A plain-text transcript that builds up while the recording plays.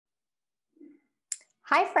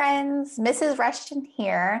Hi friends, Mrs. Rushton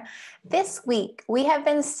here. This week we have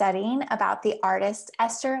been studying about the artist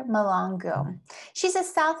Esther Malongo. She's a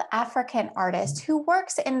South African artist who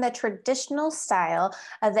works in the traditional style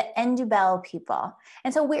of the Ndebele people.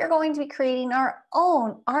 And so we are going to be creating our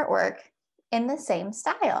own artwork in the same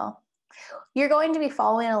style. You're going to be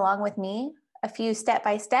following along with me a few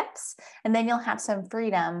step-by-steps, and then you'll have some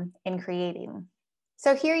freedom in creating.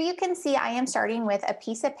 So here you can see I am starting with a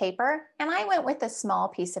piece of paper, and I went with a small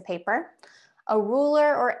piece of paper, a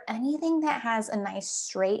ruler, or anything that has a nice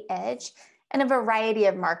straight edge, and a variety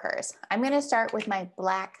of markers. I'm going to start with my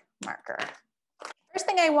black marker. First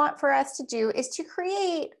thing I want for us to do is to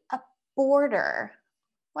create a border.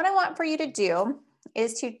 What I want for you to do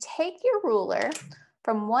is to take your ruler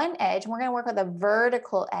from one edge, we're going to work with a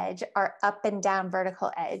vertical edge, our up and down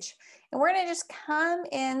vertical edge. And we're going to just come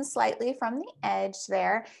in slightly from the edge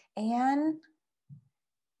there and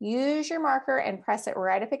use your marker and press it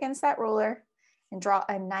right up against that ruler and draw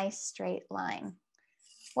a nice straight line.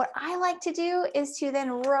 What I like to do is to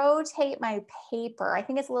then rotate my paper. I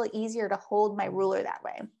think it's a little easier to hold my ruler that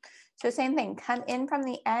way. So same thing, come in from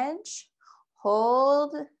the edge,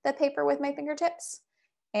 hold the paper with my fingertips,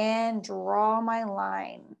 and draw my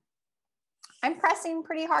line. I'm pressing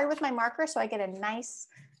pretty hard with my marker so I get a nice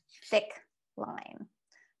thick line.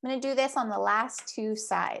 I'm going to do this on the last two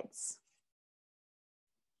sides.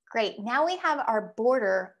 Great, now we have our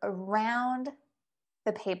border around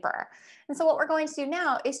the paper. And so what we're going to do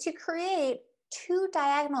now is to create two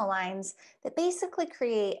diagonal lines that basically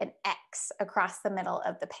create an X across the middle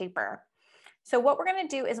of the paper. So what we're going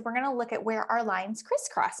to do is we're going to look at where our lines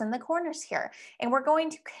crisscross in the corners here. And we're going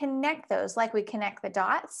to connect those like we connect the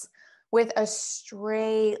dots with a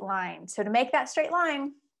straight line. So to make that straight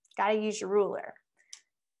line, got to use your ruler.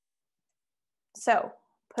 So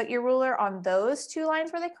put your ruler on those two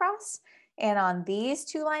lines where they cross and on these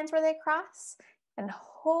two lines where they cross, and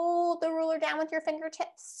hold the ruler down with your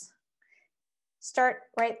fingertips. Start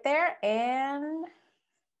right there and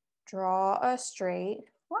draw a straight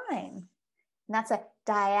line. And that's a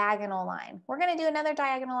diagonal line. We're going to do another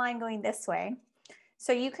diagonal line going this way.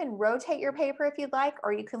 So you can rotate your paper if you'd like,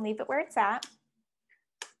 or you can leave it where it's at.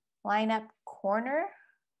 Line up corner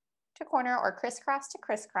to corner or crisscross to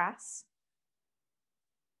crisscross.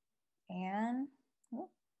 And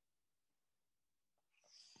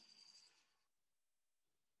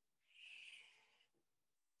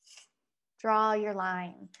draw your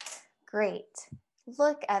line. Great.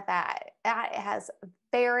 Look at that. That has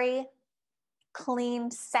very clean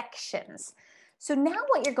sections. So now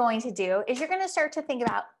what you're going to do is you're going to start to think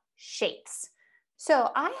about shapes.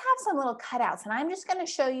 So I have some little cutouts and I'm just going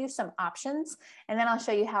to show you some options and then I'll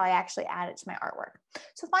show you how I actually add it to my artwork.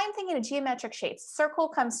 So if I'm thinking of geometric shapes, circle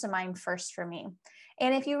comes to mind first for me.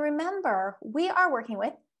 And if you remember, we are working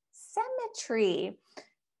with symmetry.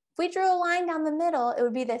 If we drew a line down the middle, it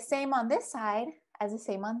would be the same on this side as the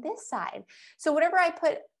same on this side. So whatever I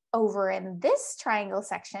put over in this triangle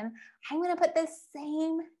section, I'm going to put the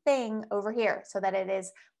same thing over here so that it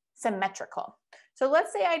is symmetrical. So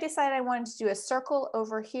let's say I decided I wanted to do a circle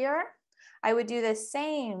over here. I would do the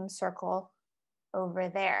same circle over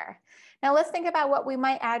there. Now let's think about what we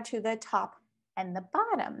might add to the top and the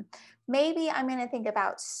bottom. Maybe I'm going to think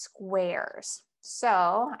about squares.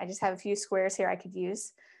 So I just have a few squares here I could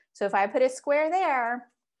use. So if I put a square there,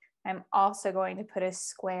 I'm also going to put a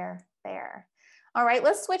square there. All right,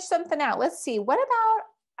 let's switch something out. Let's see, what about,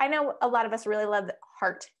 I know a lot of us really love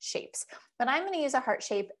heart shapes, but I'm going to use a heart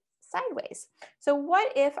shape sideways. So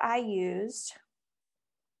what if I used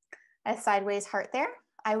a sideways heart there?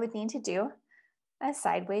 I would need to do a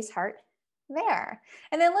sideways heart there.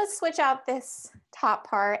 And then let's switch out this top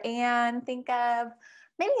part and think of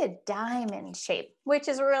maybe a diamond shape, which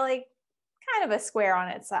is really kind of a square on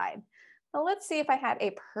its side. Well, let's see if I had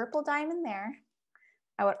a purple diamond there.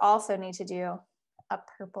 I would also need to do a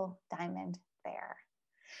purple diamond there.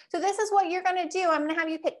 So this is what you're going to do. I'm going to have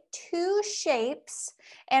you pick two shapes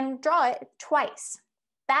and draw it twice.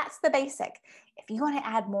 That's the basic. If you want to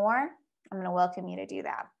add more, I'm going to welcome you to do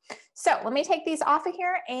that. So let me take these off of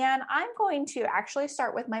here and I'm going to actually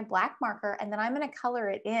start with my black marker and then I'm going to color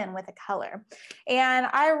it in with a color. And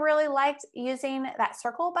I really liked using that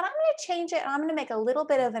circle, but I'm going to change it and I'm going to make a little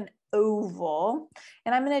bit of an oval.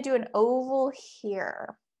 And I'm going to do an oval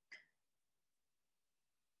here.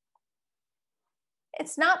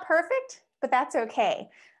 It's not perfect, but that's okay.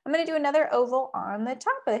 I'm going to do another oval on the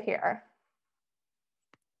top of here.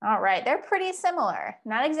 All right, they're pretty similar.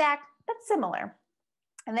 Not exact, but similar.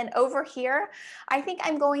 And then over here, I think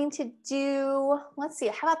I'm going to do, let's see,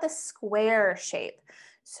 how about the square shape?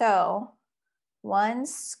 So one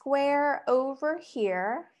square over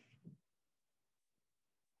here,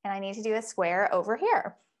 and I need to do a square over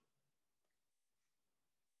here.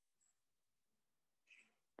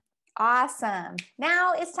 Awesome.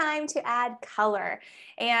 Now it's time to add color.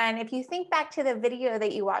 And if you think back to the video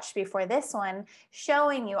that you watched before this one,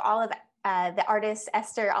 showing you all of the artist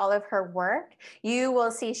Esther, all of her work, you will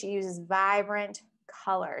see she uses vibrant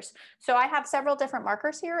colors. So I have several different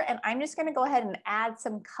markers here, and I'm just going to go ahead and add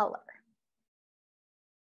some color.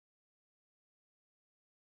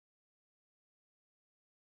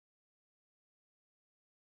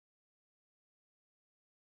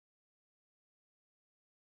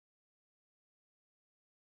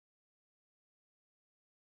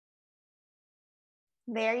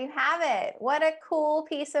 There you have it. What a cool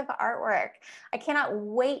piece of artwork. I cannot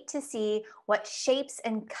wait to see what shapes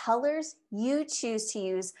and colors you choose to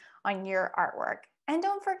use on your artwork. And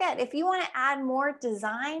don't forget, if you want to add more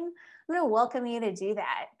design, I'm going to welcome you to do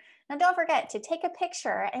that. And don't forget to take a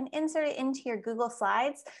picture and insert it into your Google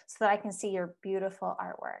Slides so that I can see your beautiful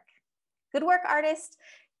artwork. Good work, artist.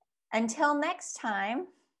 Until next time,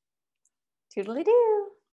 toodly-doo.